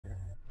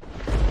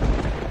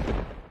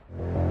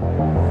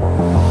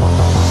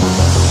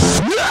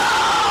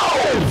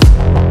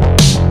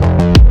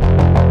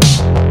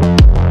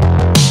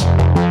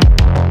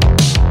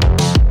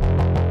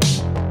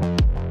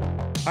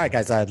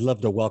right, guys, I'd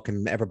love to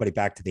welcome everybody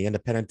back to the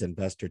Independent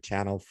Investor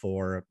channel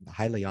for the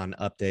Hyliion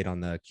update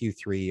on the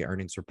Q3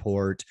 earnings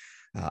report.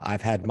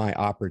 I've had my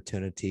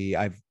opportunity.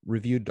 I've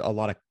reviewed a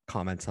lot of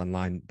comments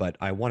online, but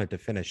I wanted to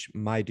finish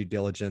my due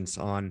diligence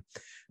on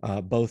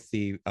both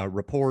the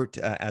report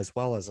as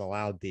well as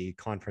allowed the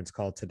conference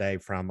call today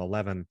from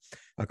 11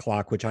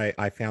 o'clock, which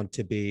I found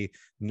to be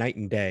night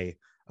and day.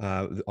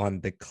 On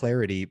the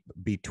clarity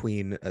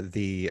between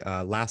the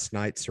last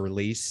night's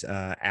release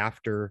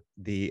after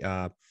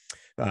the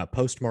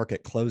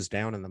post-market closed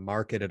down in the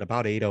market at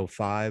about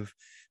 8:05.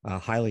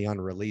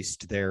 Hyliion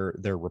released their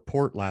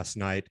report last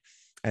night,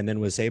 and then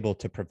was able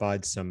to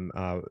provide some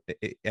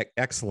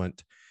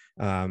excellent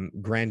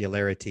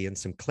granularity and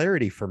some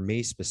clarity for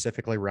me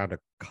specifically around a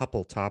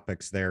couple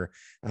topics there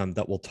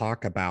that we'll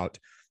talk about.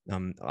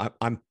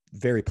 I'm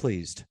very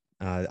pleased.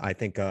 I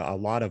think a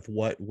lot of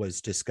what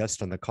was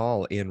discussed on the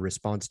call in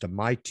response to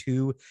my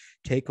two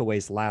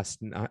takeaways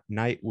last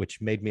night,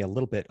 which made me a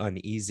little bit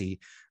uneasy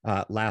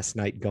last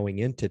night going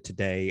into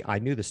today. I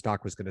knew the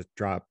stock was going to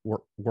drop.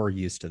 We're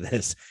used to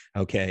this.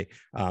 Okay.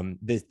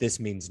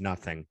 This means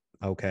nothing.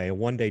 Okay. A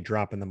one-day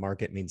drop in the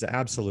market means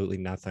absolutely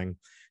nothing.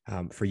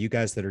 For you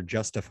guys that are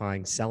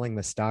justifying selling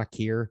the stock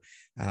here,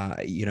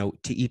 to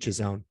each his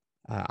own.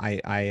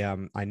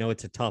 I know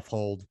it's a tough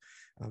hold.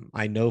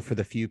 I know for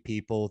the few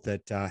people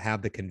that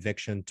have the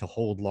conviction to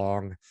hold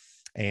long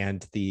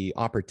and the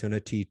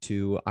opportunity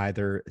to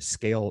either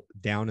scale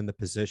down in the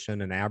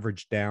position and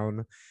average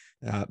down,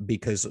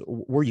 because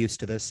we're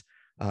used to this.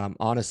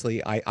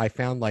 Honestly, I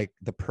found like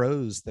the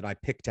pros that I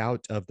picked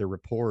out of the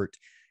report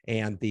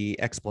and the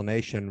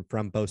explanation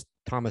from both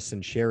Thomas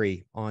and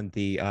Sherry on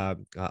the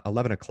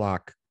 11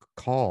 o'clock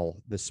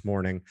call this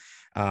morning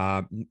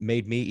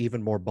made me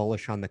even more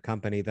bullish on the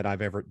company than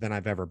I've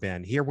ever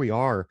been. Here we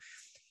are.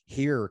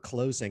 Here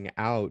closing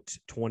out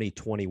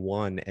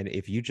 2021, and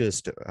if you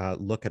just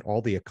look at all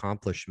the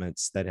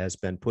accomplishments that has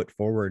been put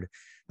forward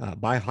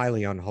by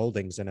Hyliion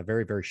Holdings in a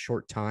very, very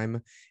short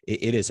time,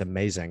 it is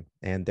amazing.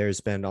 And there's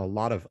been a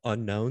lot of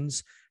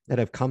unknowns that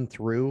have come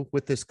through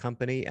with this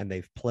company, and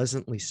they've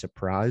pleasantly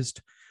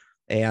surprised.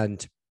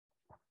 And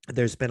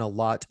there's been a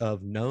lot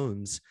of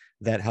knowns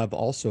that have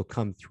also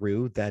come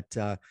through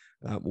that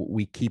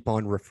we keep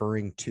on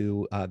referring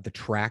to the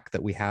track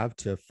that we have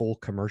to full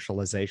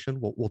commercialization.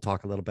 We'll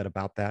talk a little bit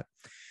about that.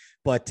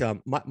 But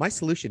my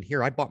solution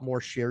here, I bought more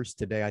shares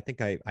today. I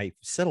think I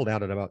settled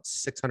out at about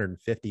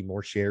 650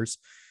 more shares.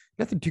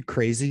 Nothing too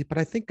crazy, but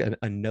I think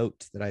a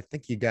note that I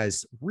think you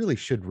guys really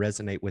should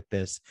resonate with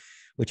this,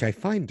 which I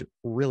find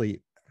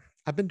really,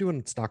 I've been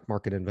doing stock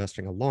market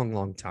investing a long,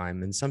 long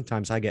time. And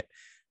sometimes I get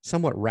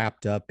somewhat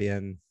wrapped up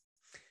in,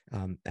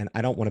 and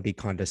I don't want to be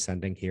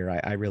condescending here.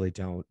 I really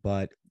don't.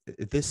 But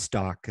this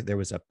stock, there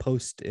was a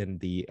post in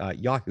the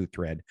Yahoo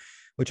thread,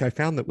 which I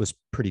found that was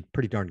pretty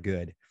darn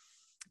good,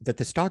 that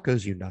the stock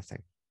owes you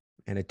nothing,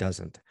 and it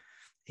doesn't.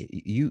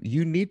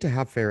 You need to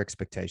have fair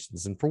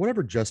expectations, and for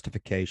whatever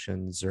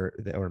justifications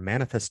or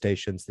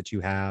manifestations that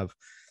you have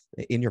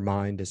in your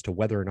mind as to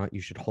whether or not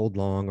you should hold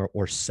long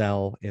or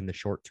sell in the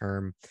short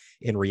term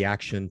in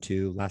reaction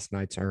to last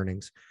night's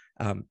earnings.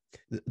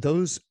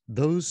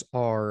 Those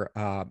are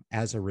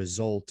as a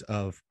result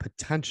of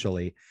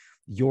potentially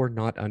you're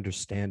not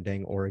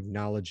understanding or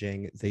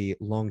acknowledging the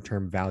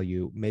long-term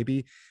value,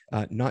 maybe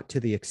not to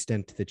the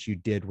extent that you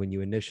did when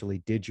you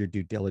initially did your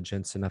due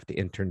diligence enough to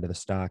enter into the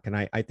stock. And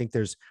I think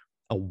there's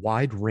a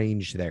wide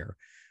range there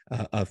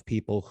of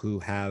people who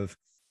have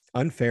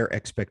unfair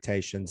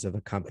expectations of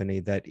a company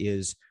that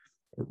is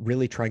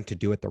really trying to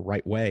do it the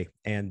right way.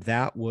 And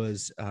that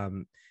was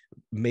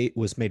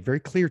made very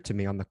clear to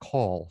me on the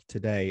call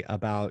today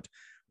about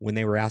when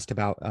they were asked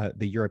about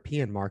the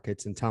European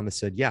markets, and Thomas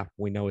said, yeah,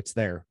 we know it's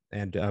there,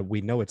 and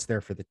we know it's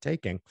there for the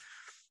taking.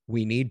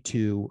 We need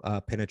to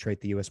penetrate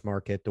the U.S.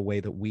 market the way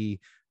that we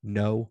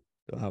know.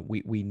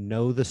 We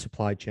know the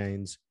supply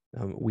chains.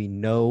 We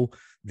know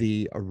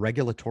the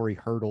regulatory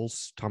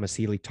hurdles. Thomas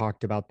Healy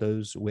talked about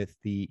those with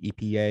the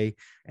EPA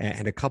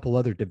and a couple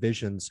other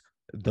divisions.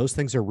 Those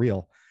things are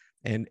real.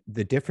 And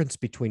the difference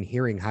between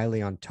hearing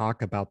Hyliion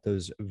talk about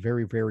those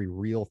very, very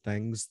real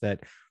things that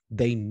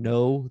they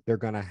know they're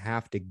going to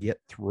have to get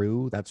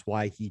through. That's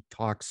why he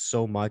talks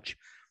so much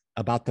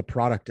about the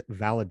product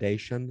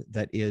validation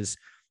that is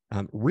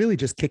really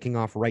just kicking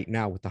off right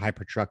now with the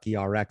Hypertruck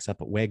ERX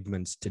up at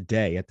Wegmans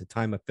today at the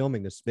time of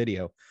filming this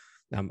video.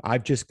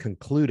 I've just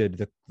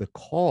concluded the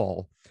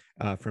call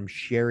from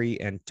Sherry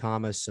and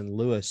Thomas and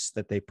Lewis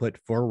that they put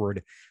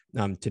forward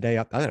today.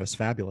 I thought it was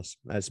fabulous.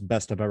 As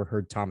best I've ever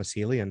heard Thomas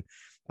Healy. And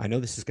I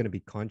know this is going to be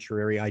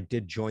contrary. I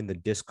did join the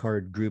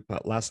Discord group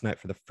last night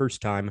for the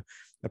first time.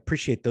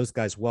 Appreciate those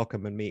guys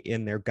welcoming me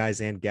in there,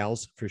 guys and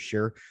gals, for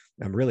sure.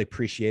 Really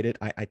appreciate it.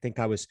 I think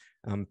I was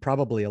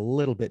probably a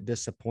little bit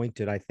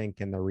disappointed, I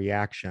think, in the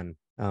reaction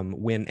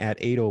when at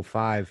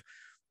 8:05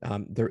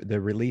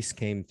 the release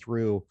came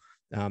through.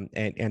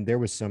 And there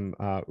was some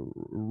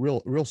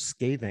real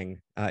scathing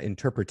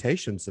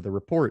interpretations of the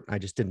report. I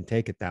just didn't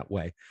take it that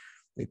way.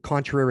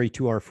 contrary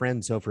to our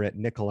friends over at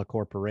𝗋𝐋𝐴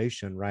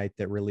Corporation, right,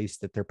 that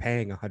released that they're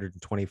paying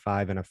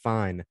 125 and a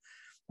fine,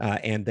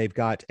 and they've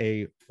got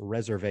a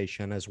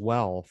reservation as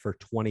well for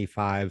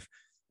 25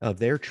 of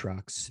their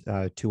trucks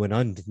to an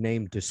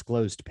unnamed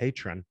disclosed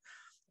patron,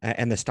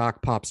 and the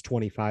stock pops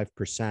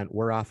 25%.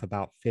 We're off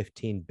about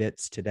 15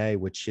 bits today,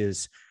 which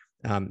is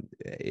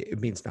it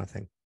means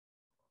nothing.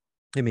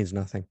 It means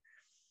nothing.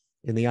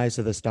 In the eyes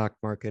of the stock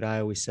market,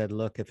 I always said,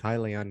 look, if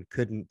Hyliion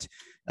couldn't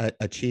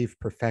achieve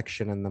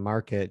perfection in the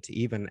market,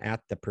 even at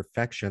the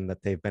perfection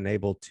that they've been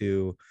able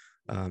to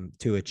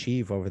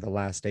achieve over the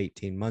last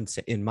 18 months,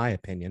 in my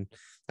opinion,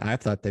 I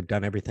thought they've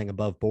done everything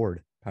above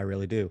board. I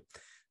really do.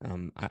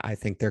 I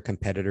think they're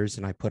competitors,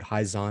 and I put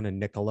Hyzon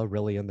and 𝗋𝐿a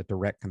really in the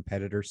direct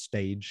competitor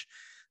stage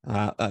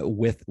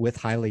with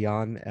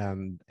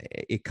Hyliion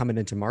coming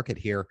into market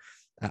here.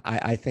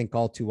 I think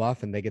all too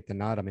often they get the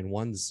nod. I mean,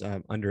 one's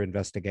under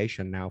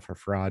investigation now for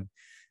fraud.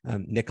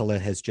 𝗋𝐿a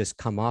has just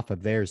come off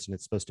of theirs, and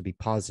it's supposed to be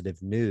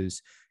positive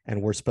news,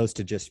 and we're supposed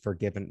to just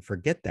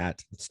forget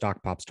that.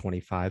 Stock pops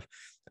 25,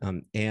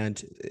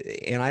 and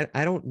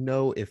I don't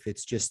know if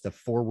it's just the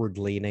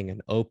forward-leaning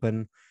and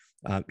open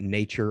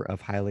nature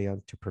of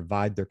Hyliion to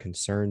provide their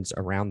concerns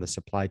around the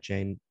supply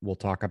chain. We'll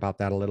talk about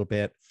that a little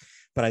bit,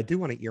 but I do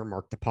want to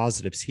earmark the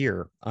positives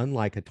here.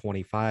 Unlike a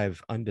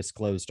 25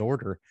 undisclosed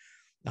order,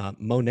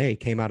 𝑚onet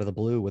came out of the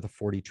blue with a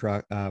 40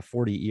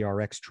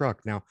 ERX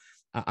truck. Now,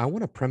 I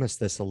want to premise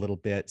this a little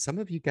bit. Some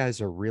of you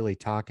guys are really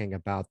talking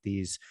about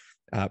these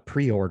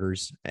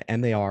pre-orders,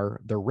 and they're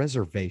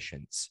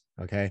reservations,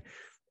 okay,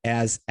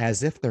 as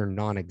if they're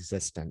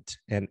non-existent,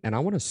 and I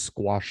want to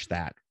squash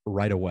that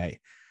right away.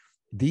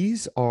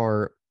 These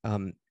are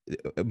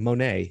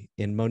𝑚onet.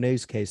 In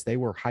𝑚onet's case, they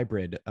were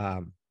hybrid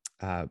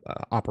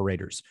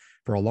operators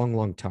for a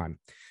long time.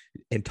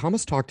 And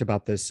Thomas talked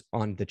about this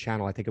on the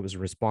channel. I think it was a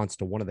response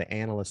to one of the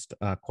analyst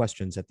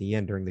questions at the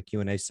end during the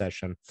Q&A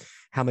session.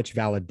 How much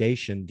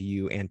validation do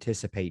you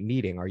anticipate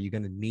needing? Are you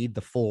going to need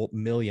the full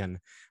 1 million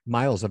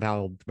miles of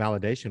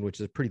validation,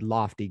 which is a pretty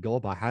lofty goal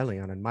by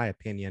Hyliion, in my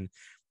opinion,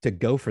 to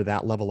go for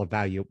that level of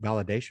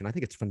validation? I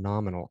think it's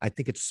phenomenal. I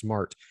think it's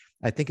smart.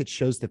 I think it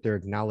shows that they're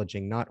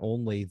acknowledging not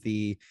only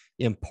the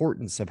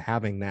importance of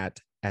having that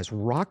as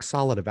rock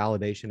solid a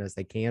validation as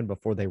they can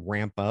before they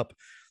ramp up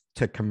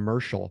to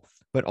commercial,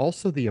 but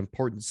also the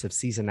importance of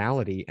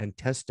seasonality and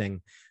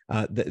testing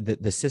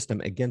the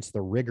system against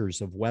the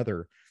rigors of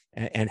weather,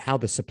 and how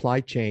the supply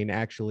chain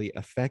actually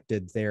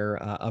affected their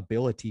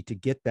ability to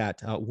get that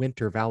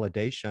winter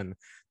validation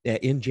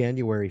in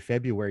January,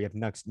 February of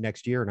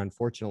next year, and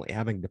unfortunately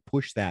having to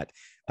push that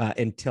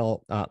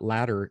until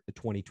latter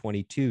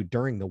 2022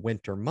 during the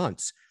winter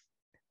months.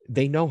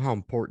 They know how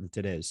important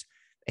it is.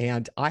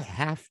 And I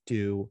have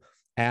to,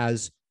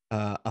 as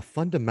a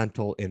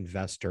fundamental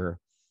investor,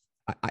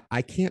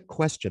 I can't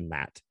question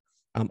that.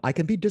 I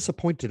can be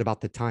disappointed about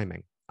the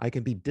timing. I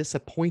can be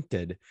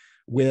disappointed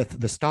with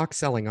the stock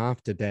selling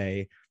off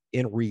today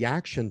in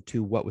reaction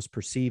to what was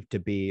perceived to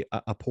be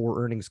a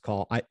poor earnings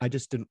call. I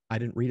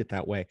didn't read it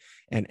that way.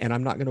 And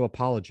I'm not going to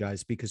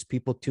apologize, because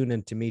people tune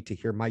in to me to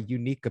hear my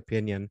unique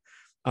opinion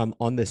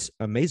on this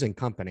amazing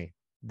company.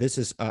 This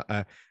is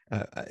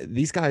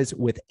these guys,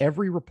 with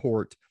every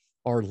report,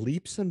 are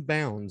leaps and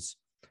bounds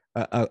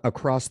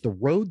across the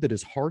road that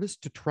is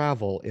hardest to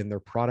travel in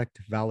their product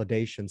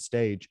validation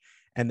stage.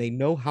 And they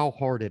know how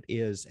hard it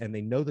is, and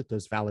they know that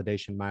those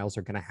validation miles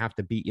are going to have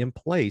to be in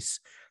place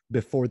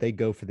before they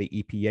go for the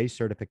EPA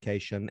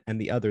certification and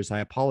the others. I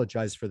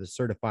apologize for the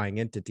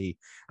certifying entity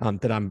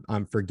that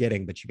I'm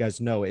forgetting, but you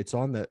guys know it's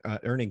on the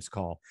earnings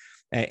call.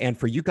 And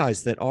for you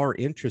guys that are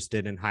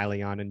interested in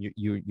Hyliion, and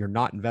you're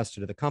not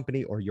invested in the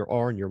company, or you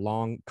are and you're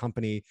long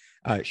company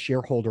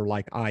shareholder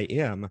like I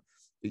am,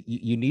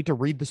 you need to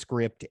read the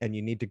script, and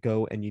you need to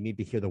go and you need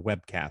to hear the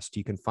webcast.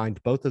 You can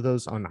find both of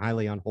those on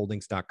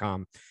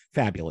HYLNholdings.com.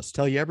 Fabulous.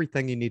 Tell you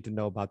everything you need to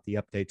know about the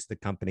updates of the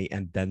company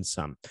and then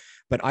some.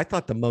 But I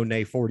thought the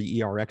𝑚onet 40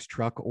 ERX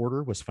truck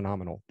order was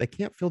phenomenal. They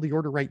can't fill the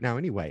order right now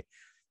anyway.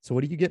 So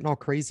what are you getting all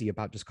crazy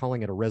about just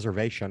calling it a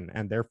reservation,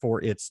 and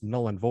therefore it's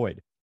null and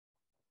void?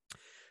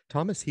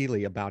 Thomas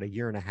Healy, about 1.5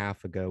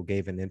 years ago,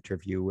 gave an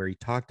interview where he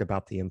talked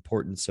about the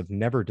importance of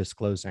never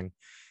disclosing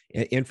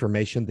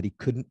information that he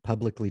couldn't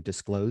publicly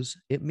disclose.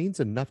 It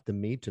means enough to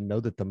me to know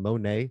that the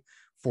𝑚onet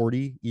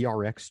 40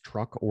 ERX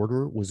truck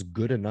order was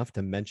good enough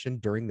to mention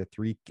during the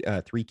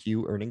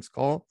 3Q earnings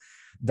call.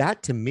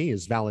 That to me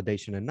is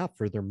validation enough.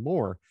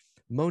 Furthermore,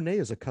 𝑚onet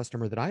is a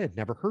customer that I had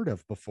never heard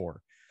of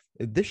before.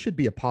 This should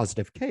be a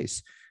positive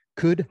case.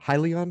 Could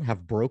Hyliion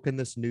have broken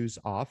this news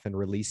off and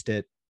released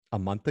it a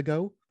month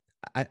ago?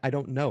 I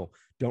don't know.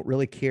 Don't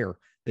really care.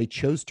 They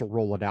chose to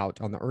roll it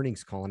out on the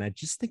earnings call. And I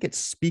just think it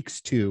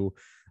speaks to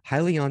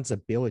Hyliion's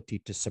ability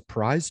to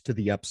surprise to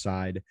the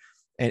upside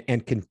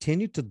and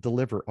continue to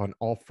deliver on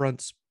all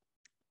fronts.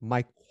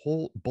 My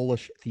whole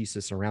bullish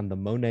thesis around the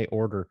𝑚onet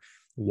order,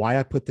 why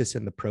I put this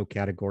in the pro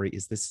category,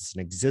 is this is an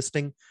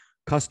existing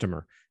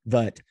customer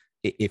that,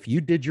 if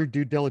you did your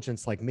due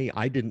diligence like me,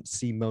 I didn't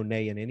see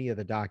𝑚onet in any of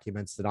the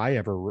documents that I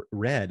ever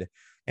read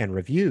and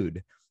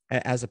reviewed.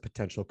 as a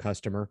potential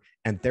customer,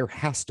 and there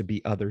has to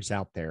be others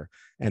out there.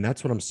 And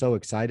that's what I'm so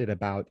excited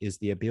about, is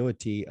the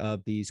ability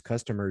of these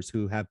customers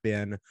who have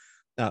been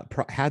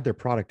had their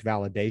product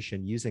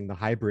validation using the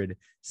hybrid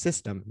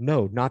system.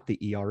 No, not the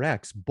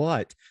ERX,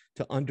 but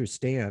to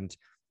understand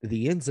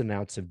the ins and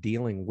outs of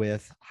dealing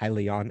with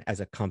Hyliion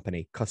as a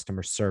company,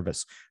 customer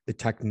service, the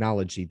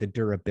technology, the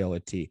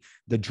durability,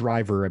 the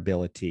driver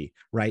ability,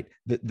 right?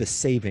 The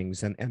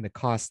savings and the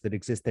costs that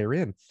exist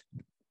therein.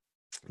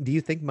 Do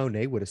you think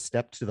Monet would have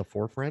stepped to the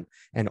forefront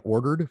and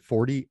ordered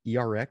 40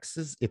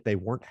 ERXs if they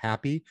weren't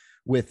happy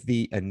with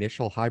the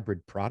initial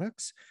hybrid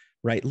products?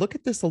 Right. Look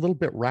at this a little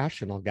bit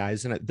rational,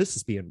 guys. And this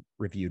is being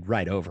reviewed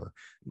right over.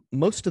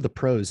 Most of the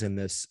pros in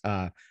this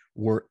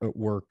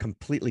were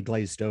completely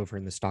glazed over,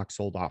 and the stock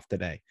sold off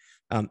today.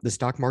 The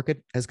stock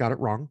market has got it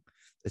wrong.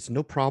 It's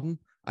no problem.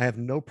 I have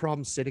no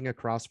problem sitting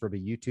across from a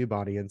YouTube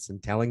audience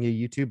and telling a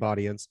YouTube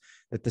audience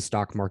that the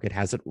stock market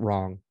has it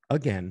wrong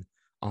again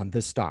on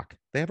this stock.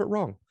 They have it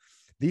wrong.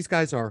 These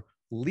guys are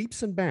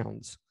leaps and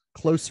bounds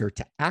closer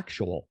to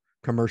actual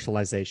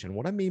commercialization.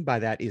 What I mean by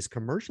that is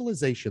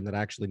commercialization that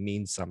actually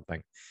means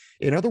something.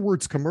 In other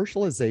words,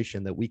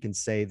 commercialization that we can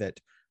say that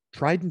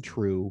tried and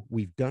true,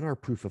 we've done our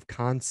proof of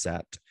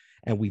concept,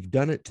 and we've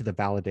done it to the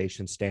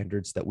validation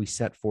standards that we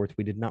set forth.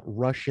 We did not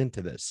rush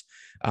into this.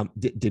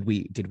 Did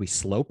we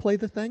slow play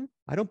the thing?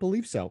 I don't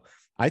believe so.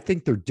 I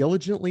think they're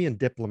diligently and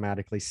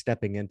diplomatically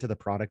stepping into the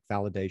product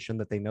validation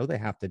that they know they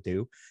have to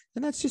do,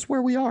 and that's just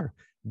where we are.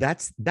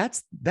 That's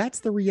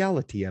the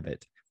reality of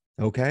it.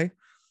 Okay,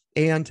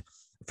 and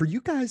for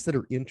you guys that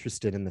are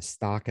interested in the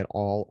stock at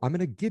all, I'm going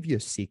to give you a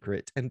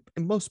secret. And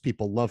most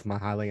people love my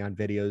Hyliion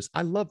videos.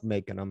 I love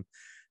making them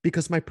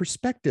because my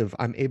perspective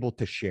I'm able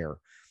to share.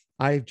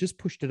 I've just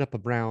pushed it up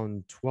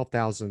around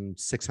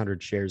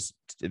 12,600 shares,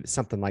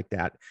 something like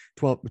that.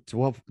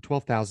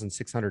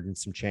 12,600 and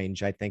some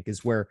change, I think,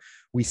 is where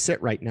we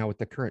sit right now with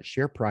the current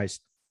share price.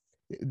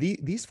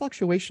 These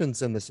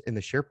fluctuations in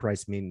the share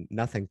price mean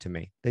nothing to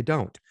me. They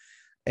don't.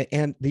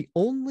 And the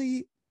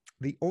only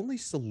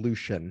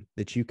solution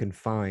that you can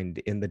find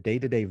in the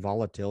day-to-day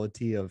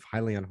volatility of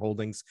Hyliion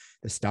Holdings,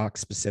 the stock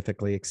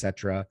specifically, et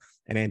cetera,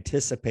 an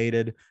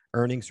anticipated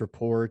earnings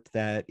report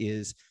that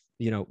is,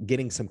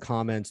 getting some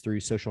comments through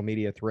social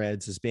media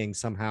threads as being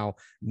somehow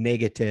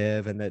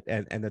negative, and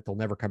that they'll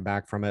never come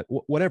back from it,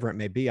 whatever it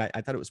may be. I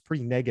thought it was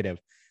pretty negative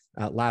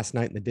last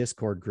night in the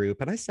Discord group,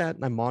 and I sat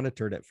and I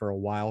monitored it for a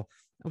while.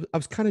 I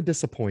was kind of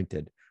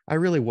disappointed. I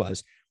really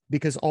was.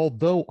 Because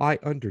although I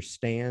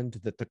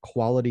understand that the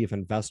quality of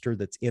investor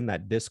that's in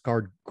that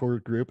Discord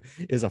group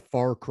is a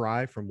far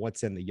cry from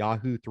what's in the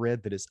Yahoo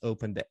thread that is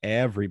open to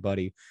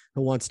everybody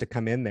who wants to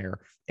come in there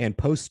and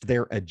post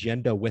their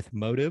agenda with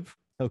motive.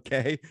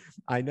 Okay,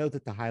 I know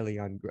that the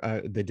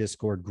Hyliion, the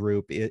Discord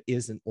group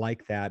isn't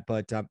like that,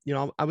 but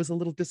I was a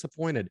little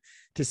disappointed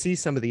to see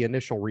some of the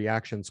initial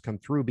reactions come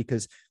through,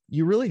 because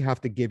you really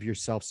have to give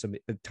yourself some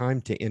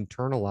time to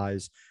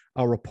internalize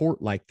a report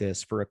like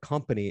this for a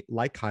company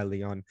like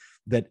Hyliion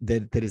that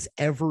is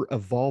ever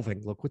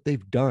evolving. Look what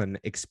they've done,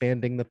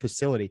 expanding the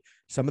facility.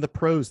 Some of the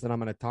pros that I'm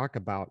going to talk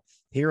about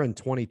here in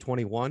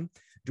 2021.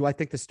 Do I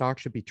think the stock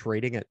should be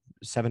trading at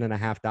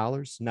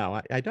 $7.50? No,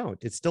 I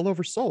don't. It's still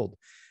oversold.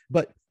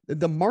 But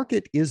the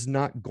market is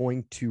not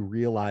going to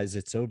realize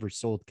its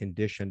oversold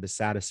condition to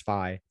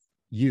satisfy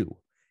you.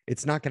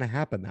 It's not going to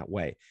happen that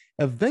way.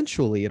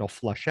 Eventually, it'll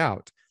flush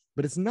out,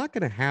 but it's not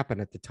going to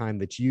happen at the time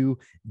that you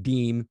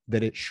deem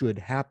that it should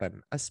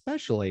happen,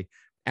 especially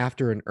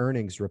after an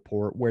earnings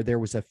report where there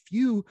was a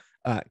few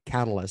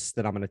catalysts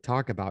that I'm going to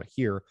talk about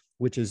here,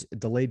 which is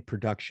delayed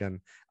production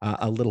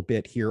a little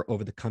bit here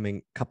over the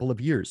coming couple of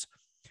years.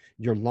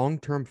 Your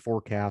long-term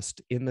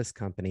forecast in this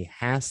company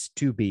has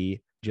to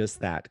be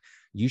just that.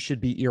 You should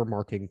be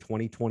earmarking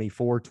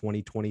 2024,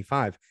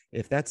 2025.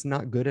 If that's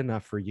not good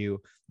enough for you,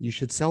 you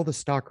should sell the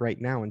stock right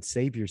now and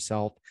save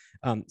yourself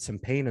some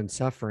pain and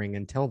suffering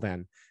until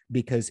then,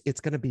 because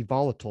it's going to be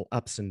volatile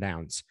ups and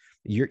downs.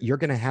 You're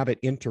going to have it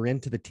enter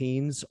into the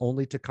teens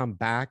only to come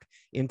back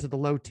into the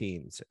low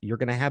teens. You're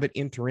going to have it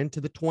enter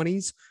into the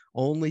 20s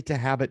only to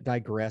have it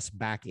digress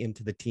back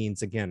into the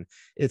teens again.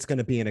 It's going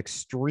to be an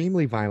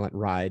extremely violent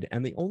ride.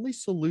 And the only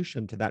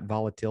solution to that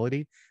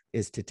volatility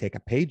is to take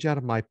a page out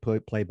of my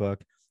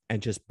playbook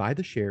and just buy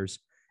the shares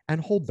and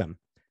hold them.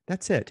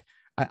 That's it.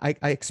 I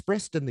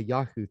expressed in the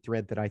Yahoo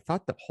thread that I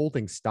thought that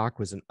holding stock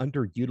was an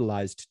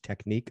underutilized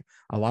technique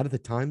a lot of the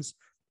times,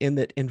 in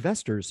that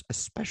investors,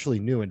 especially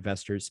new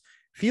investors,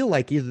 feel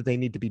like either they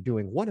need to be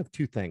doing one of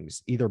two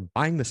things: either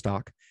buying the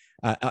stock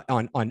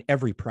on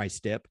every price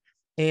dip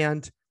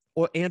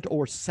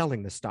or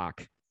selling the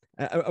stock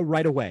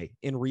right away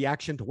in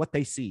reaction to what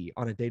they see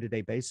on a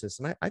day-to-day basis.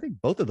 And I think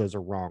both of those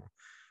are wrong. I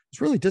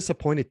was really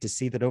disappointed to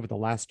see that over the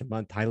last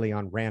month,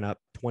 Hyliion ran up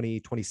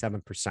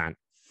 27%.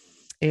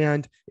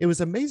 And it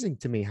was amazing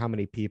to me how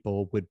many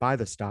people would buy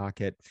the stock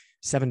at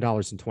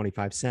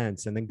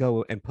 $7.25 and then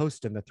go and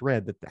post in the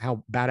thread that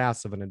how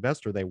badass of an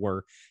investor they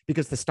were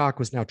because the stock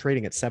was now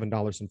trading at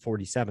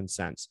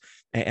 $7.47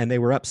 and they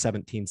were up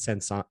 17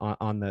 cents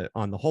on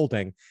the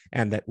holding.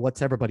 And that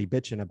what's everybody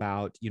bitching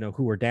about,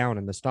 who are down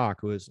in the stock,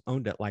 who has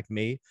owned it like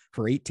me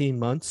for 18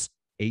 months,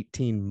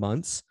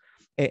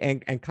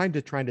 and kind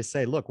of trying to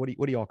say, look, what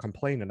are y'all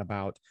complaining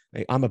about?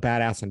 I'm a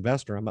badass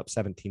investor. I'm up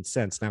 17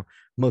 cents. Now,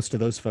 most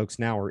of those folks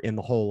now are in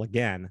the hole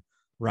again,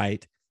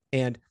 right?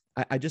 And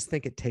I just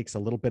think it takes a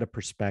little bit of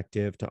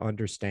perspective to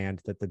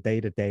understand that the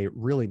day-to-day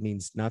really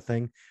means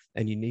nothing.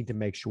 And you need to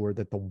make sure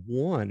that the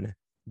one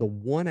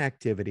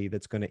activity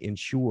that's going to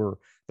ensure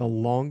the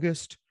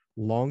longest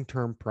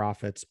long-term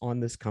profits on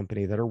this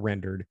company that are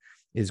rendered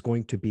is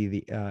going to be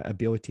the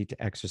ability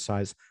to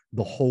exercise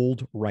the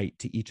hold right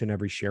to each and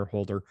every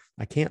shareholder.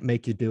 I can't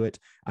make you do it.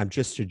 I'm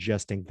just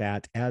suggesting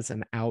that as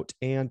an out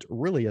and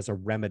really as a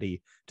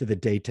remedy to the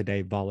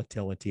day-to-day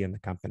volatility in the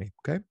company.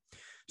 Okay.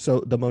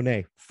 So the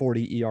Monet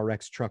 40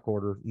 ERX truck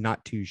order,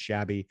 not too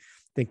shabby.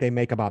 I think they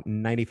make about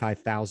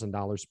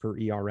 $95,000 per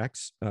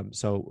ERX.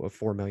 So a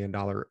 $4 million,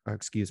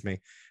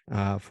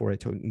 for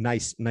it. So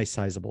nice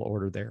sizable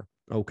order there.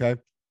 Okay.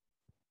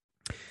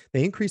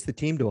 They increased the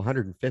team to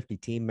 150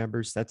 team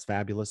members. That's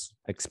fabulous.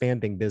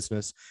 Expanding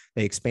business.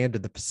 They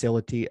expanded the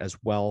facility as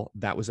well.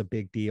 That was a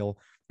big deal.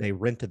 They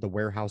rented the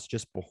warehouse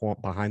just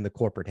behind the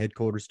corporate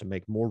headquarters to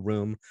make more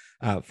room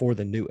for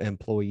the new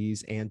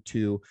employees and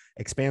to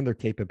expand their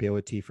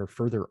capability for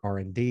further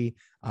R&D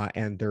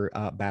and their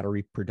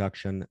battery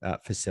production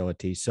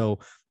facility. So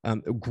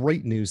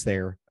great news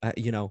there.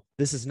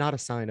 This is not a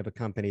sign of a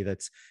company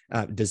that's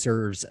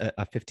deserves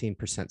a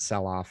 15%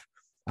 sell-off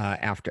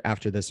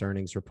after this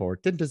earnings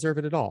report. Didn't deserve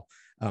it at all.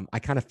 I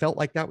kind of felt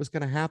like that was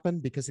going to happen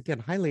because,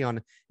 again,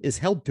 Hyliion is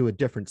held to a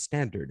different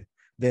standard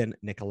than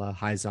𝑪𝑎𝑛𝓋𝐼,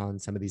 HYZON,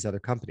 some of these other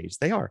companies.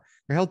 They're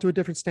held to a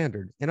different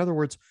standard. In other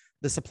words,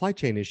 the supply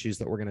chain issues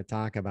that we're going to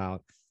talk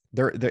about,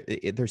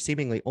 they're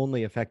seemingly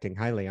only affecting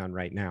Hyliion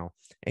right now.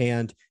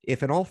 And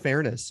if in all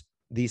fairness,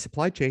 the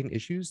supply chain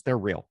issues, they're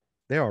real.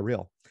 They are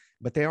real,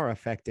 but they are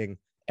affecting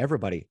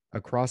everybody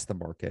across the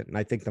market. And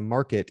I think the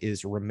market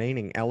is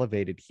remaining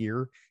elevated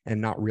here and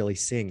not really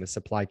seeing the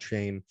supply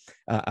chain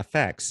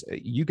effects.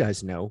 You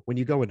guys know when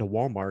you go into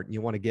Walmart and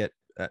you want to get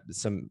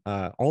some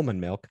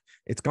almond milk,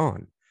 it's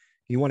gone.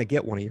 You want to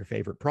get one of your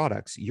favorite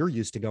products, you're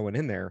used to going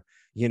in there.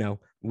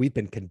 We've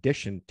been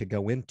conditioned to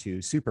go into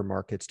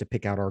supermarkets to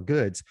pick out our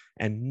goods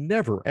and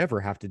never,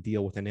 ever have to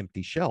deal with an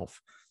empty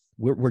shelf.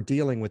 We're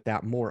dealing with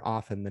that more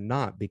often than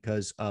not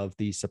because of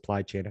the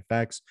supply chain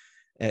effects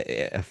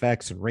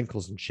and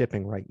wrinkles in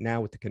shipping right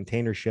now with the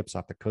container ships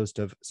off the coast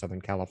of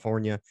Southern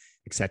California,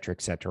 et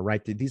cetera,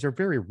 right? These are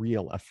very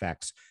real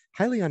effects.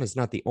 Hyliion is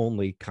not the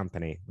only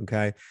company,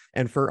 okay?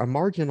 And for a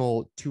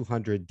marginal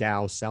 200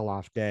 Dow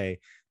sell-off day,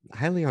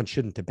 Hyliion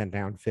shouldn't have been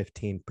down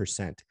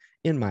 15%,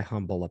 in my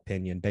humble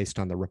opinion, based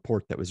on the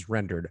report that was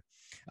rendered.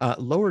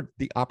 Lowered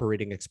the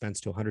operating expense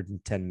to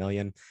 110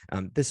 million.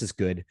 This is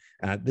good.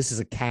 This is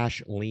a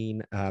cash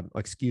lean, a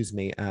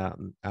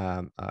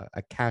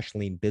cash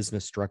lean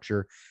business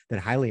structure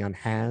that Hyliion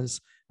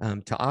has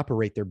to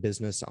operate their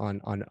business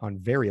on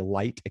very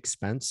light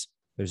expense.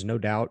 There's no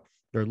doubt.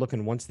 They're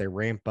looking, once they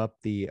ramp up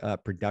the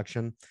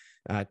production,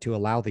 to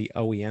allow the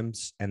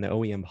OEMs and the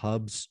OEM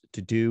hubs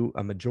to do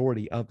a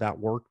majority of that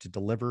work to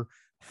deliver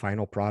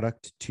final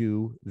product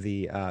to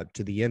the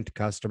end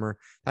customer.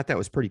 I thought that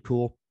was pretty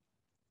cool.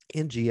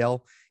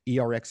 NGL,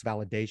 ERX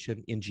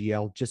validation,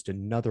 NGL, just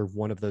another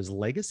one of those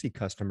legacy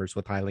customers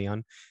with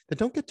Hyliion that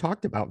don't get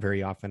talked about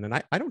very often. And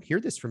I don't hear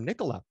this from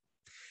𝗋𝐋𝐴.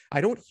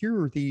 I don't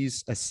hear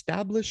these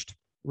established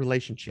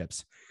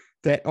relationships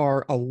that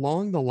are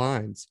along the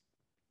lines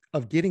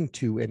of getting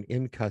to an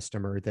end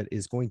customer that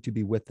is going to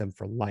be with them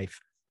for life.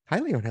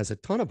 Hyliion has a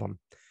ton of them.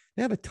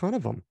 They have a ton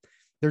of them.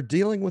 They're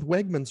dealing with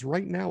Wegmans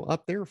right now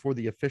up there for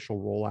the official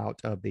rollout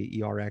of the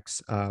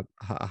ERX,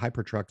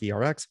 Hypertruck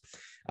ERX,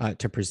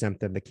 to present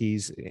them the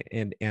keys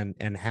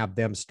and have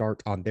them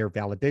start on their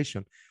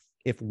validation.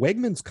 If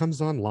Wegmans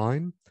comes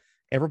online,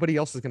 everybody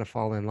else is going to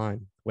fall in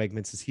line.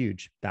 Wegmans is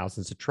huge,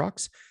 thousands of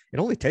trucks. It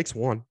only takes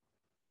one.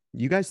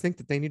 You guys think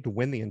that they need to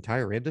win the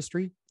entire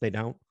industry? They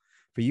don't.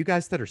 For you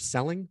guys that are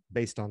selling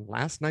based on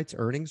last night's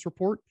earnings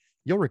report,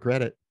 you'll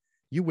regret it.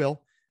 You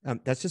will.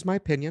 That's just my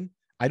opinion.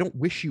 I don't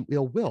wish you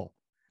ill will.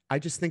 I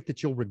just think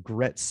that you'll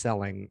regret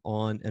selling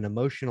on an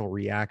emotional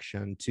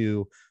reaction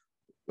to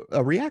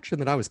a reaction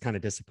that I was kind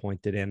of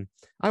disappointed in.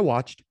 I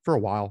watched for a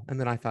while and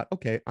then I thought,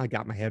 okay, I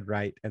got my head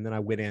right. And then I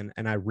went in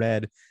and I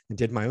read and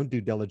did my own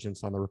due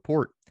diligence on the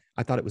report.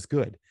 I thought it was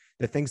good.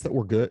 The things that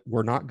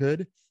were not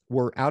good,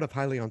 were out of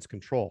Hyliion's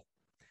control.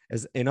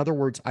 As in other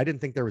words, I didn't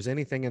think there was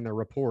anything in the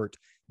report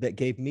that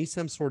gave me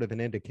some sort of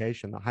an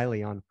indication that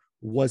Hyliion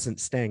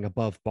wasn't staying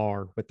above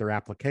bar with their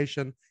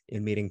application,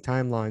 in meeting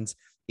timelines,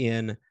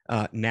 in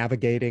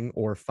navigating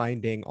or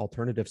finding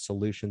alternative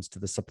solutions to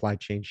the supply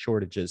chain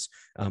shortages,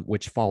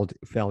 which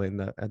fell in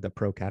the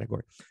pro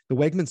category. The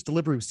Wegmans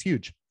delivery was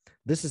huge.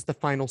 This is the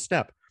final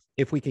step.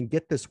 If we can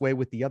get this way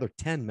with the other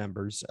 10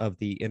 members of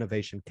the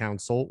Innovation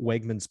Council,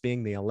 Wegmans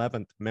being the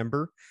 11th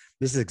member,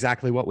 this is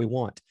exactly what we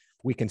want.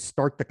 We can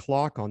start the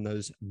clock on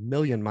those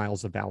million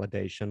miles of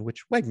validation,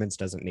 which Wegmans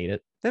doesn't need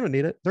it. They don't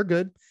need it. They're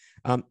good.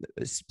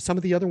 Some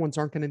of the other ones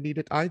aren't going to need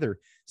it either.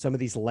 Some of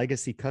these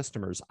legacy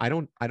customers, I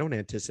don't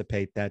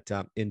anticipate that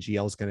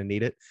NGL is going to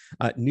need it.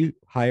 New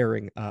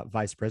hiring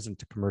vice president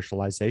to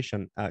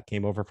commercialization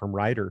came over from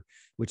Ryder,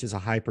 which is a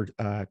hyper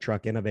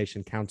truck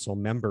innovation council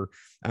member.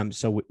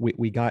 So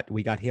we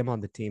got him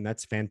on the team.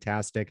 That's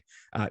fantastic.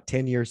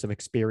 10 years of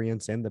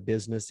experience in the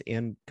business,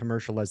 in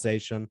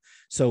commercialization.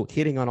 So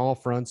hitting on all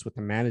fronts with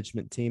the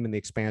management team and the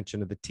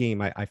expansion of the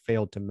team. I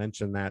failed to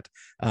mention that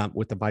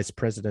with the vice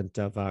president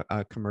of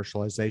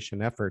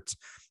commercialization efforts.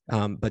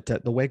 But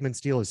the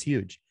Wegmans deal is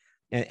huge.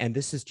 And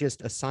this is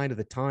just a sign of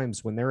the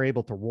times when they're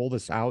able to roll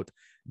this out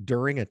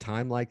during a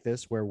time like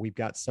this, where we've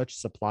got such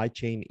supply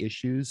chain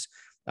issues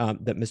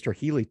that Mr.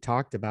 Healy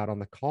talked about on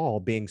the call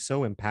being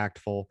so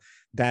impactful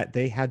that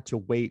they had to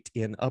wait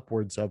in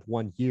upwards of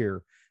 1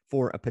 year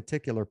for a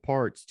particular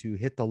parts to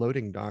hit the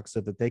loading dock so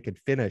that they could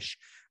finish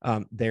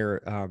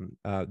their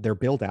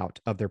build out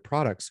of their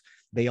products.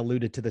 They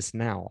alluded to this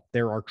now.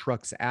 There are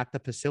trucks at the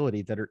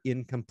facility that are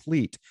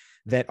incomplete,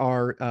 that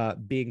are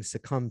being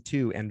succumbed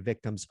to and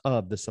victims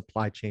of the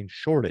supply chain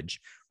shortage.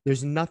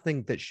 There's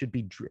nothing that should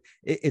be,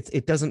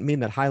 it doesn't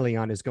mean that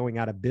Hyliion is going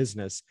out of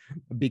business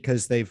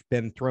because they've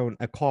been thrown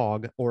a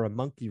cog or a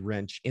monkey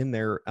wrench in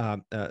their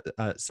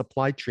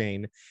supply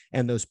chain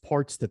and those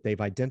parts that they've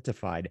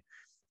identified.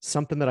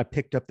 Something that I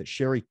picked up that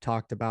Sherry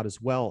talked about as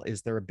well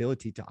is their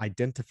ability to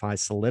identify,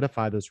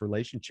 solidify those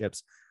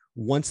relationships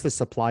once the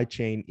supply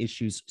chain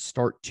issues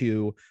start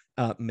to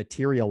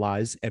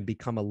materialize and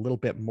become a little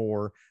bit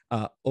more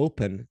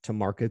open to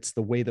markets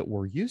the way that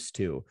we're used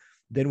to.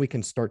 Then we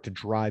can start to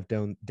drive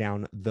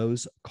down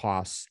those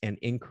costs and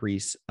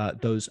increase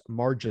those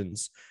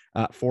margins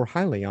for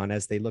Hyliion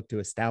as they look to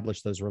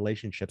establish those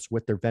relationships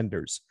with their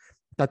vendors.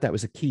 I thought that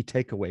was a key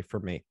takeaway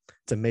for me.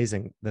 It's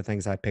amazing the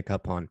things I pick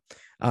up on.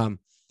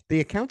 The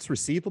accounts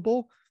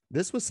receivable,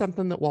 this was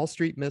something that Wall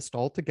Street missed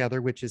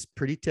altogether, which is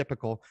pretty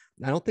typical.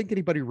 I don't think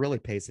anybody really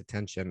pays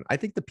attention. I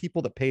think the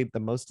people that paid the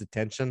most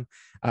attention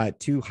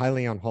to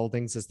Hyliion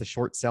Holdings is the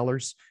short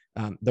sellers.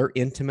 They're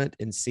intimate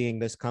in seeing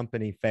this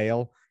company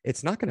fail.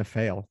 It's not going to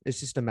fail. It's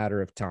just a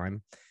matter of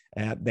time.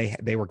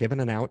 They were given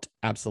an out,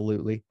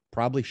 absolutely.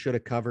 Probably should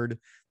have covered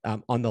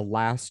on the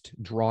last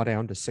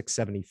drawdown to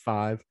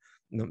 675.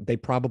 They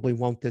probably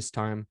won't this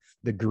time.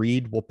 The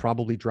greed will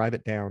probably drive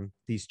it down.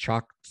 These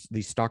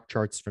stock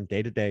charts from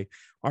day to day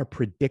are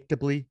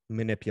predictably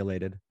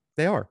manipulated.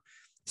 They are.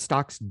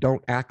 Stocks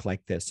don't act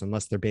like this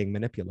unless they're being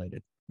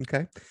manipulated.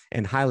 Okay.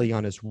 And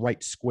Hyliion is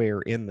right square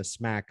in the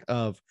smack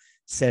of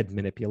said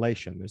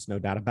manipulation. There's no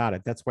doubt about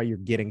it. That's why you're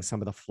getting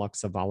some of the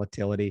flux of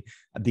volatility,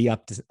 the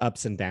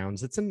ups and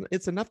downs.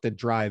 It's enough to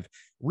drive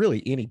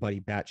really anybody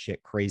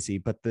batshit crazy.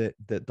 But the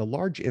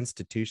large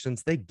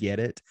institutions, they get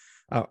it.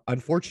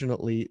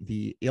 Unfortunately,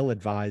 the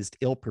ill-advised,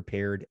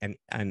 ill-prepared,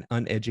 and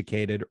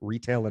uneducated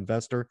retail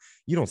investor,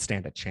 you don't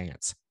stand a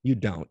chance. You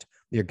don't.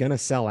 You're going to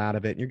sell out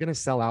of it. You're going to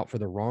sell out for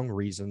the wrong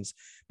reasons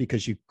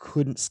because you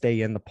couldn't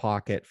stay in the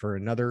pocket for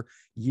another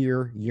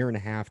year, year and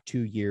a half,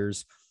 2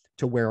 years,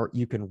 to where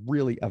you can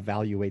really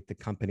evaluate the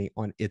company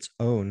on its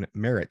own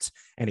merits.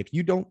 And if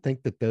you don't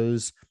think that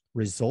those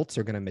results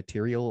are going to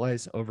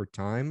materialize over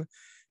time,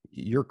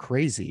 you're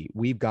crazy.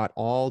 We've got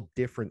all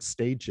different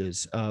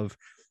stages of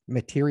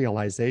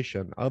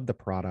materialization of the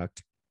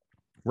product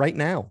right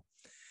now.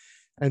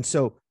 And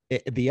so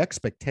the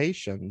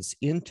expectations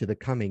into the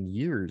coming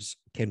years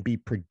can be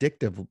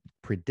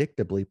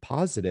predictably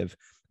positive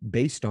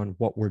based on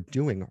what we're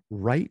doing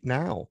right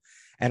now.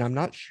 And I'm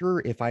not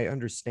sure if I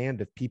understand,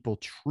 if people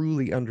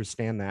truly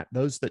understand that.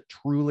 Those that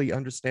truly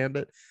understand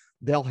it,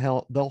 they'll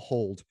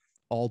hold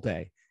all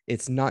day.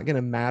 It's not going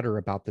to matter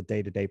about the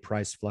day-to-day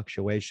price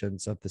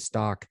fluctuations of the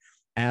stock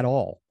at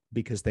all,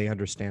 because they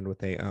understand what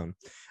they own.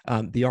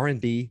 The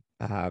R&D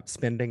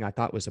spending, I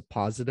thought, was a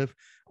positive.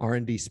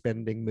 R&D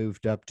spending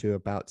moved up to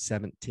about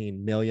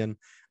 17 million.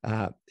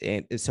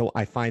 And so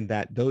I find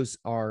that those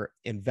are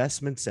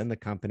investments in the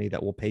company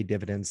that will pay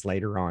dividends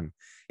later on.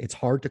 It's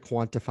hard to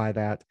quantify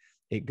that.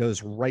 It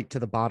goes right to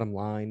the bottom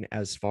line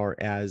as far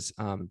as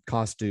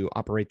cost to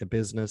operate the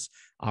business,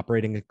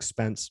 operating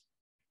expense,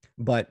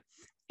 but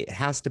it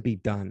has to be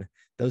done.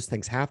 Those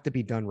things have to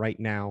be done right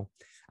now.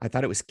 I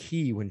thought it was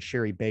key when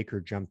Sherry Baker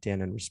jumped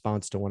in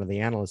response to one of the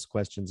analyst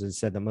questions and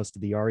said that most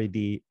of the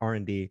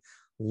R&D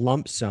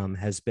lump sum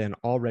has been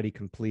already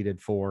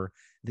completed for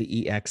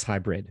the EX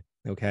hybrid.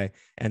 Okay.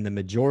 And the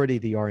majority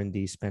of the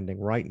R&D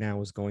spending right now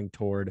is going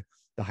toward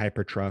the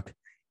Hypertruck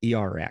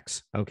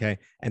ERX. Okay.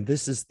 And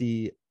this is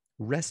the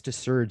rest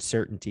assured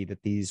certainty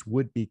that these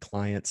would be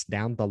clients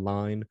down the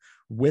line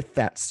with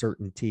that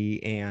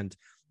certainty and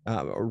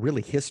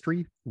really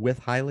history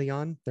with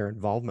Hyliion, their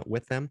involvement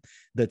with them,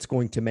 that's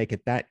going to make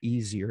it that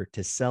easier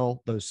to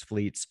sell those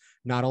fleets,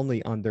 not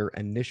only on their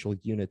initial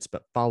units,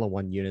 but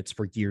follow-on units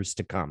for years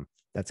to come.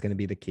 That's going to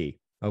be the key.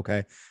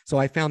 Okay. So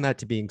I found that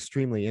to be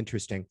extremely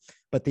interesting.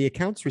 But the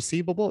accounts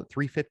receivable at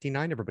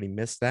 359, everybody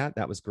missed that.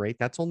 That was great.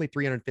 That's only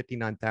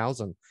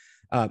 359,000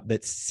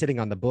 that's sitting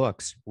on the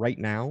books right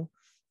now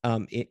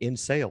in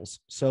sales.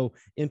 So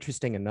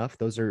interesting enough,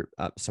 those are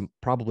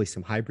probably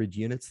some hybrid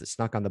units that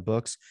snuck on the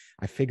books.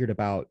 I figured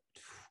about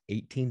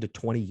 18 to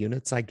 20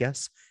 units, I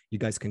guess. You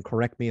guys can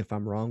correct me if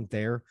I'm wrong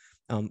there.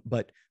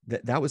 But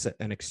that was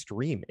an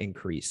extreme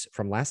increase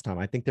from last time.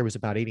 I think there was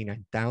about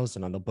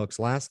 89,000 on the books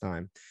last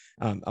time.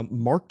 A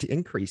marked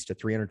increase to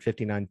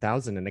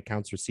 359,000 in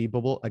accounts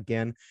receivable.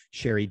 Again,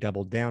 Sherry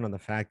doubled down on the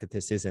fact that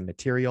this is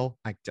immaterial.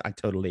 I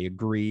totally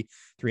agree.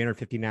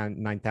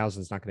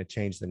 359,000 is not going to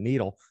change the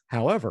needle.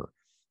 However,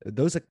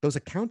 those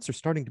accounts are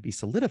starting to be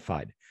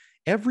solidified.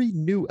 Every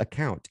new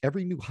account,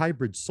 every new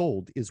hybrid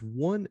sold is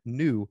one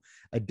new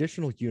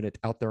additional unit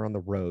out there on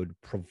the road,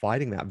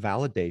 providing that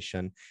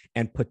validation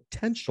and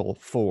potential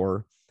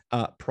for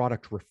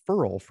product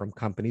referral from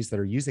companies that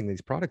are using these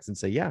products and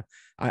say, yeah,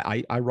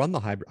 I run the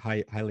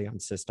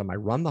Hyliion system. I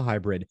run the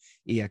hybrid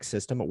EX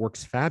system. It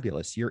works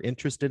fabulous. You're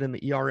interested in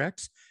the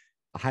ERX?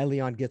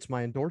 Hyliion gets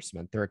my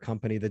endorsement. They're a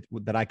company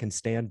that I can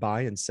stand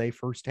by and say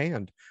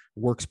firsthand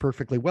works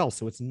perfectly well.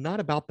 So it's not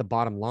about the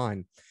bottom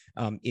line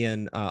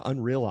in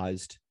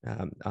unrealized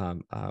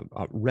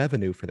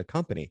revenue for the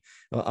company,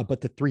 but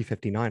the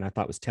 359 I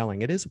thought was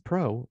telling. It is a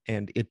pro,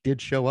 and it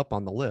did show up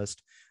on the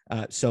list,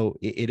 so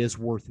it is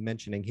worth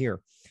mentioning here.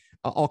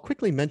 I'll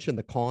quickly mention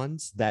the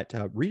cons that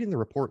reading the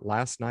report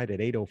last night at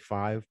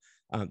 8:05.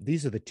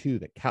 These are the two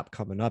that kept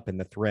coming up in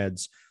the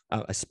threads,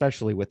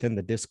 especially within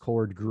the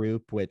Discord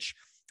group, which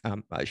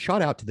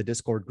shout out to the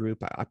Discord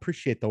group. I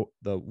appreciate the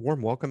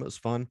warm welcome. It was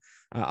fun.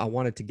 I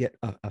wanted to get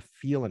a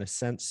feel and a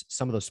sense.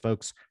 Some of those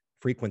folks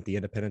frequent the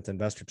Independent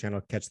Investor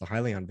channel, catch the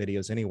Hyliion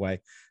videos anyway.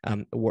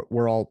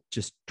 We're all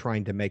just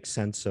trying to make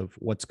sense of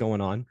what's going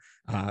on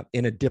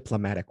in a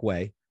diplomatic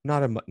way,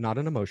 not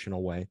an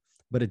emotional way,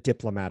 but a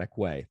diplomatic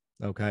way.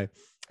 Okay.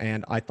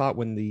 And I thought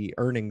when the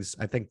earnings,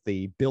 I think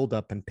the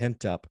buildup and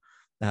pent up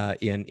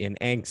in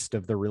angst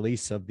of the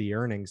release of the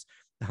earnings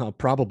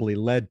probably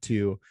led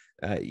to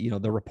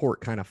the report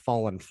kind of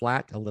fallen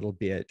flat a little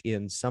bit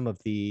in some of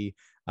the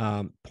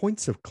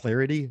points of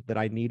clarity that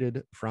I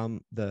needed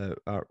from the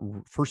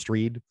first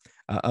read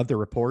of the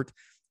report.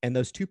 And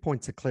those 2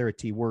 points of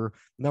clarity were,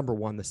 number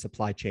one, the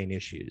supply chain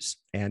issues.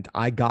 And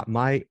I got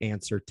my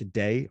answer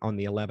today on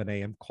the 11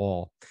 a.m.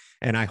 call.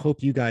 And I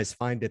hope you guys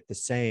find it the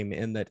same,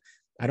 in that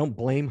I don't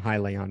blame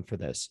Hyliion for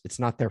this. It's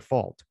not their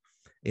fault.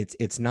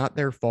 It's not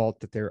their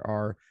fault that there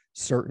are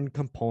certain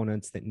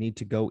components that need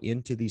to go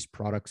into these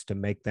products to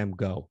make them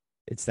go.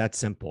 It's that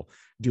simple.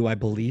 Do I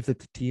believe that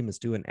the team is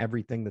doing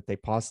everything that they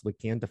possibly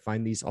can to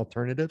find these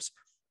alternatives?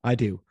 I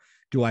do.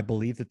 Do I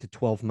believe that the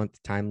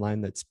 12-month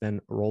timeline that's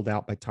been rolled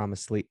out by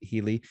Thomas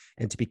Healy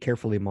and to be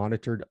carefully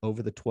monitored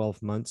over the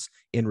 12 months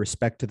in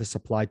respect to the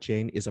supply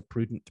chain is a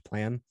prudent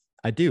plan?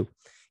 I do.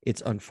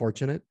 It's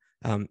unfortunate.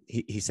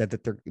 He said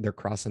that they're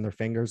crossing their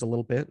fingers a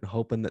little bit and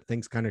hoping that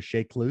things kind of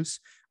shake loose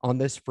on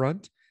this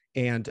front,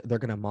 and they're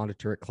going to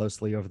monitor it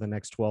closely over the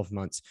next 12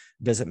 months.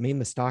 Does it mean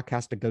the stock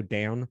has to go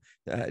down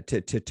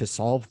to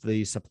solve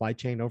the supply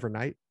chain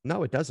overnight?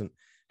 No, it doesn't.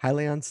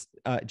 Hyliion's,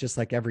 just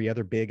like every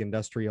other big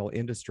industrial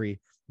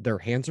industry, their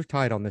hands are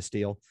tied on this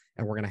deal,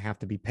 and we're going to have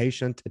to be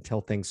patient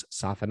until things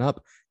soften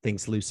up,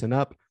 things loosen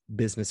up,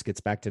 business gets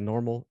back to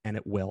normal, and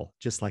it will,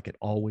 just like it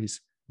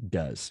always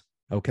does.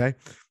 Okay.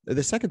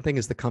 The second thing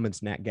is the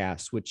Cummins Nat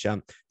Gas, which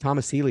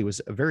Thomas Healy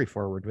was very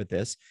forward with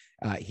this.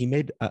 He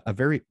made a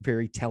very,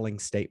 very telling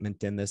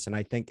statement in this. And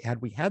I think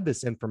had we had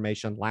this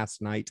information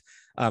last night,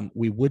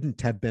 we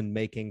wouldn't have been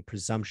making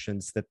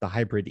presumptions that the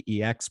hybrid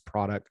EX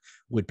product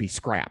would be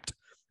scrapped.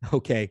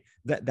 Okay,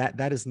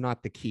 that is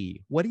not the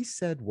key. What he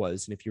said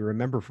was, and if you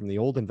remember from the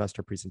old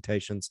investor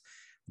presentations,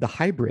 the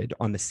hybrid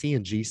on the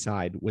CNG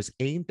side was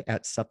aimed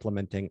at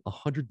supplementing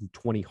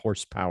 120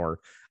 horsepower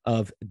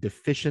of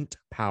deficient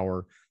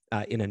power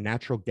in a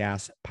natural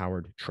gas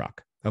powered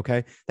truck.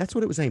 Okay, that's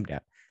what it was aimed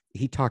at.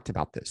 He talked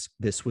about this.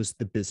 This was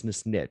the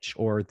business niche,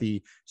 or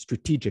the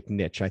strategic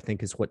niche, I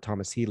think is what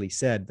Thomas Healy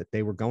said that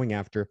they were going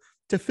after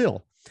to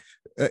fill.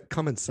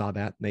 Cummins saw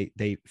that.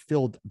 They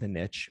filled the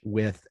niche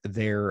with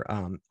their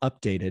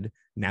updated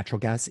natural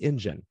gas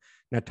engine.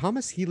 Now,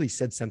 Thomas Healy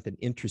said something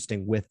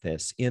interesting with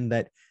this, in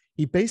that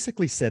he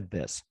basically said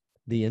this: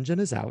 the engine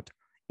is out,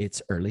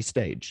 it's early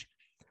stage.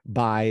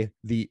 By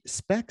the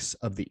specs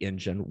of the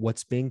engine,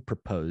 what's being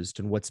proposed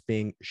and what's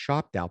being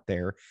shopped out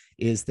there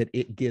is that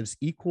it gives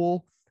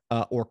equal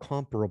or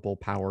comparable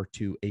power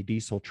to a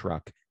diesel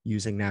truck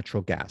using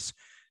natural gas.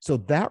 So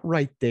that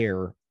right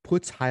there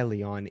puts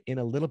Hyliion in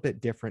a little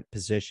bit different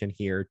position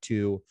here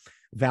to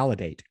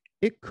validate.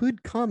 It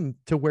could come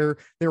to where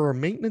there are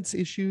maintenance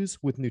issues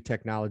with new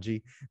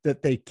technology,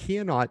 that they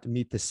cannot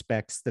meet the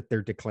specs that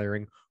they're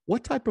declaring,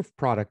 what type of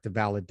product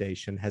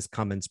validation has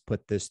Cummins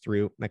put this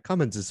through? Now,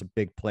 Cummins is a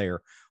big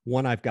player,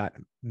 one I've got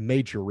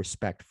major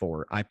respect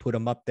for. I put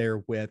them up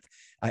there with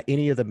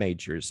any of the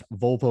majors,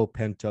 Volvo,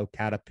 Pinto,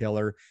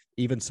 Caterpillar,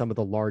 even some of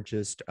the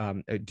largest,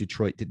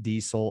 Detroit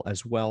Diesel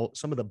as well,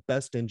 some of the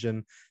best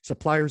engine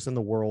suppliers in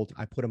the world.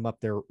 I put them up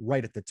there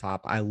right at the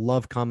top. I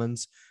love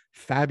Cummins,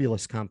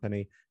 fabulous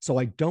company. So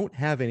I don't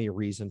have any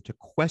reason to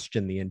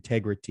question the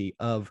integrity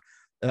of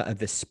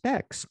the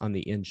specs on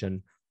the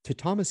engine. To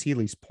Thomas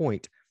Healy's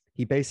point,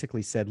 he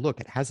basically said,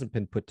 look, it hasn't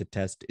been put to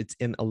test. It's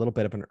in a little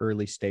bit of an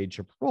early stage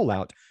of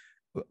rollout.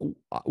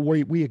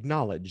 We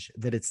acknowledge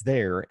that it's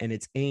there and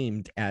it's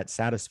aimed at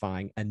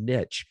satisfying a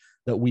niche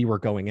that we were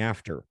going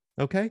after.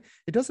 Okay.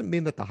 It doesn't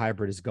mean that the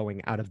hybrid is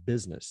going out of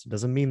business. It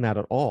doesn't mean that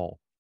at all.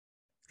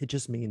 It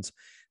just means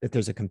that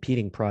there's a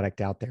competing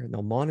product out there, and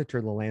they'll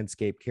monitor the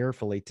landscape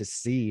carefully to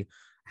see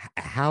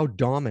how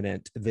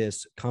dominant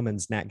this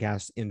Cummins nat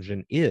gas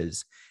engine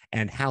is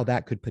and how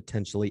that could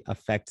potentially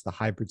affect the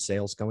hybrid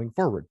sales going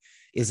forward.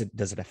 Does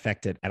it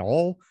affect it at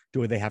all?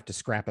 Do they have to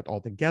scrap it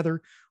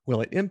altogether?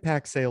 Will it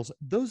impact sales?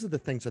 Those are the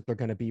things that they're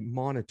going to be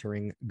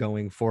monitoring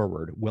going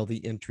forward. Will the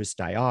interest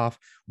die off?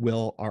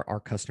 Will our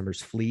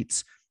customers'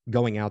 fleets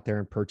going out there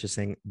and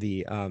purchasing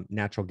the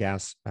natural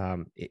gas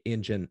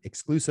engine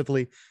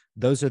exclusively?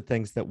 Those are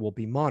things that will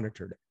be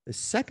monitored. The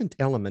second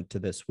element to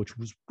this, which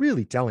was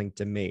really telling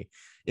to me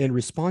in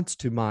response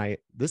to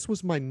this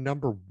was my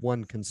number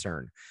one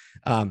concern.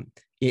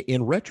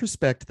 In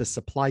retrospect, the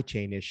supply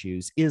chain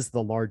issues is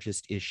the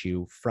largest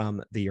issue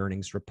from the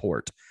earnings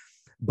report.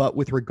 But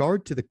with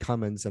regard to the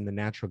Cummins and the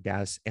natural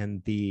gas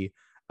and the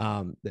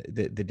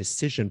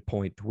decision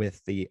point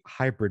with the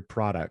hybrid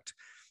product,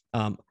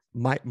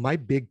 my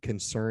big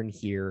concern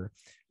here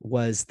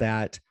was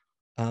that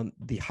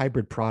the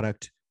hybrid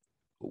product,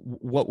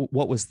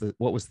 what was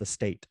the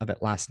state of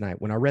it last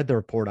night? When I read the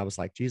report, I was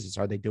like, Jesus,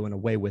 are they doing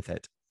away with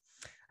it?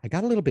 I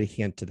got a little bit of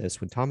hint to this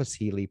when Thomas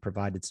Healy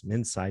provided some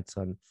insights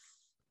on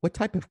what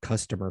type of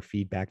customer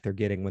feedback they're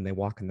getting when they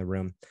walk in the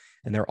room.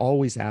 And they're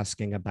always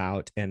asking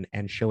about and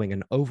showing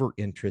an over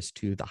interest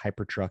to the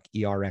Hypertruck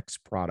ERX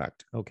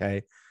product.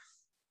 Okay.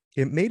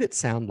 It made it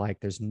sound like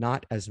there's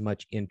not as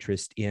much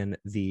interest in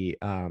the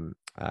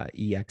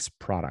EX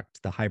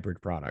product, the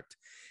hybrid product.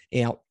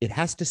 Now, it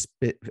has to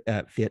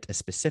fit a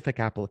specific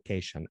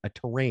application, a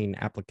terrain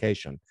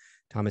application.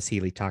 Thomas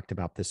Healy talked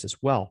about this as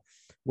well.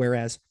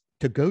 Whereas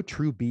to go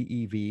true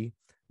BEV,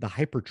 the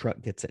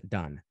Hypertruck gets it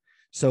done.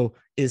 So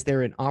is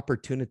there an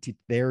opportunity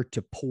there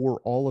to pour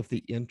all of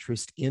the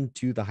interest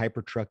into the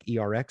Hypertruck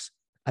ERX?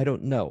 I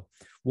don't know.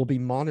 We'll be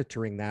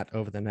monitoring that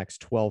over the next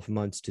 12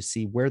 months to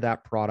see where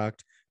that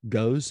product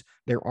goes.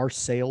 There are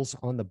sales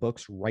on the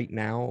books right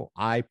now.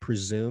 I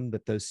presume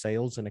that those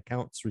sales and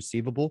accounts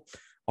receivable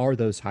are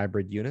those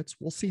hybrid units.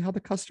 We'll see how the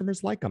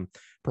customers like them.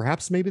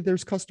 Perhaps maybe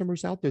there's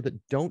customers out there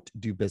that don't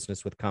do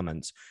business with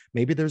Cummins.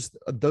 Maybe there's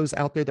those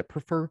out there that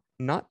prefer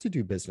not to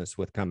do business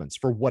with Cummins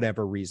for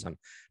whatever reason.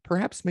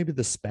 Perhaps maybe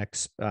the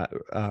specs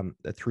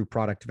through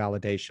product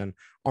validation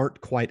aren't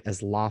quite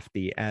as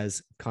lofty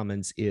as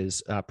Cummins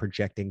is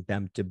projecting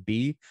them to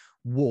be.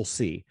 We'll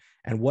see.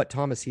 And what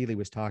Thomas Healy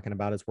was talking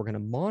about is we're going to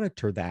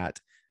monitor that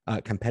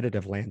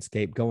competitive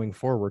landscape going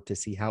forward to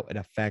see how it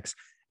affects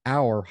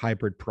our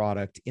hybrid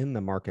product in the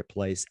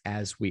marketplace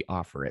as we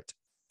offer it.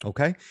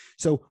 Okay.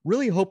 So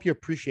really hope you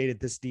appreciated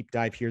this deep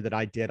dive here that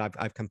I did.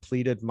 I've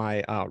completed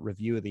my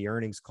review of the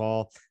earnings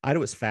call. I thought it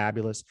was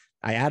fabulous.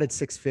 I added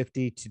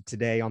 650 to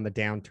today on the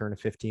downturn of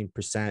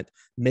 15%,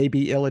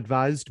 maybe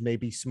ill-advised,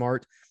 maybe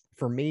smart.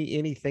 For me,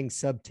 anything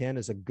sub 10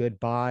 is a good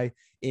buy.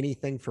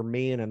 Anything for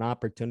me and an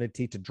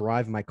opportunity to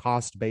drive my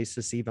cost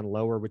basis even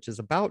lower, which is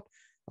about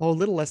a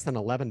little less than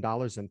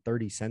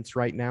 $11.30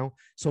 right now.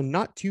 So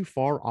not too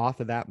far off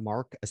of that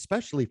mark,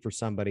 especially for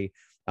somebody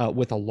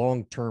with a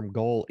long-term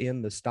goal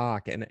in the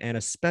stock, and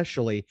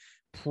especially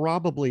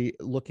probably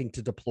looking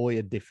to deploy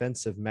a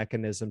defensive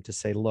mechanism to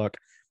say, look,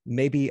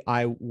 maybe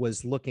I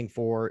was looking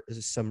for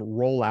some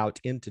rollout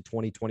into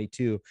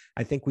 2022.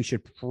 I think we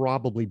should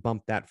probably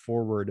bump that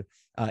forward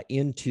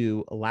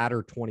into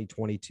latter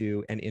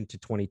 2022 and into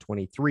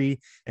 2023.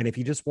 And if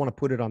you just want to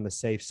put it on the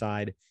safe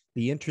side,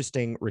 the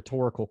interesting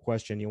rhetorical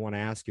question you want to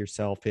ask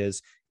yourself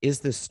is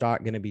this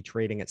stock going to be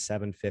trading at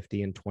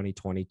 750 in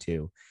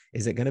 2022?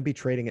 Is it going to be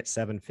trading at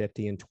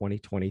 750 in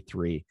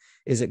 2023?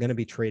 Is it going to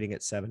be trading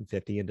at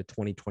 750 into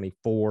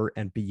 2024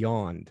 and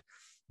beyond?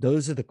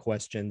 Those are the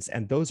questions,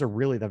 and those are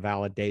really the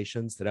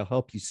validations that'll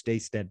help you stay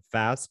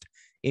steadfast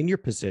in your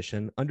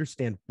position,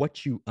 understand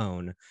what you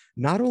own,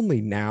 not only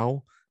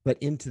now, but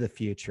into the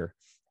future.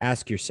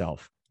 Ask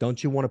yourself,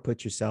 don't you want to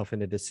put yourself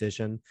in a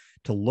decision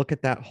to look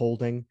at that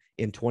holding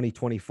in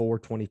 2024,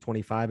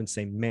 2025 and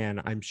say, man,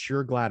 I'm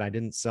sure glad I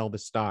didn't sell the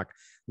stock.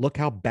 Look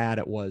how bad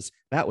it was.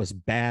 That was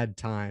bad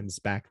times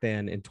back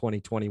then in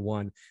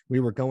 2021. We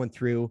were going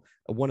through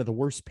one of the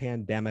worst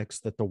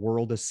pandemics that the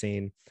world has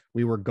seen.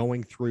 We were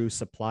going through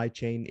supply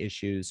chain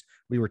issues.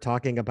 We were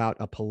talking about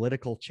a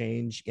political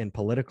change in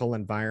political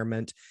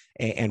environment,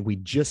 and we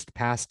just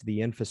passed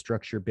the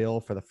infrastructure bill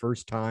for the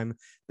first time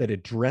that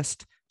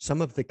addressed some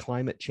of the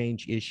climate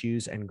change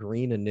issues and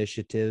green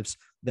initiatives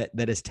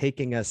that is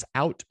taking us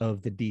out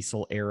of the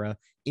diesel era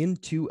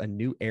into a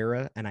new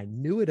era. And I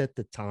knew it at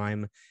the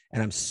time.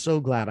 And I'm so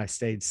glad I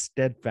stayed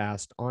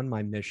steadfast on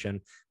my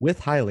mission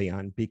with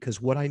Hyliion, because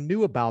what I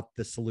knew about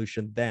the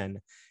solution then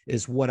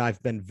is what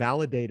I've been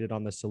validated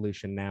on the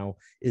solution now,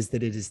 is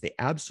that it is the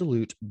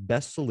absolute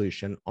best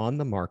solution on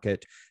the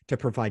market to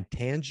provide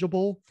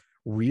tangible,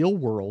 real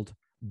world,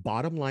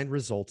 bottom line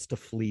results to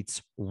fleets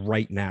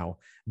right now,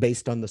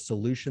 based on the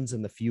solutions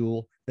and the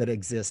fuel that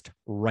exist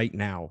right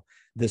now.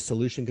 This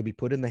solution can be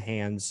put in the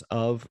hands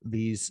of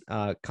these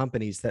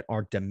companies that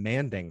are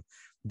demanding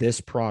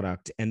this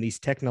product, and these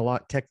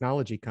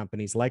technology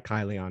companies like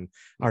Hyliion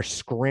are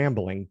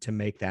scrambling to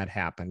make that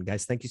happen.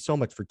 Guys, thank you so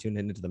much for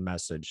tuning into the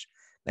message,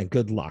 and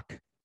good luck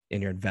in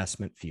your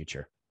investment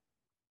future.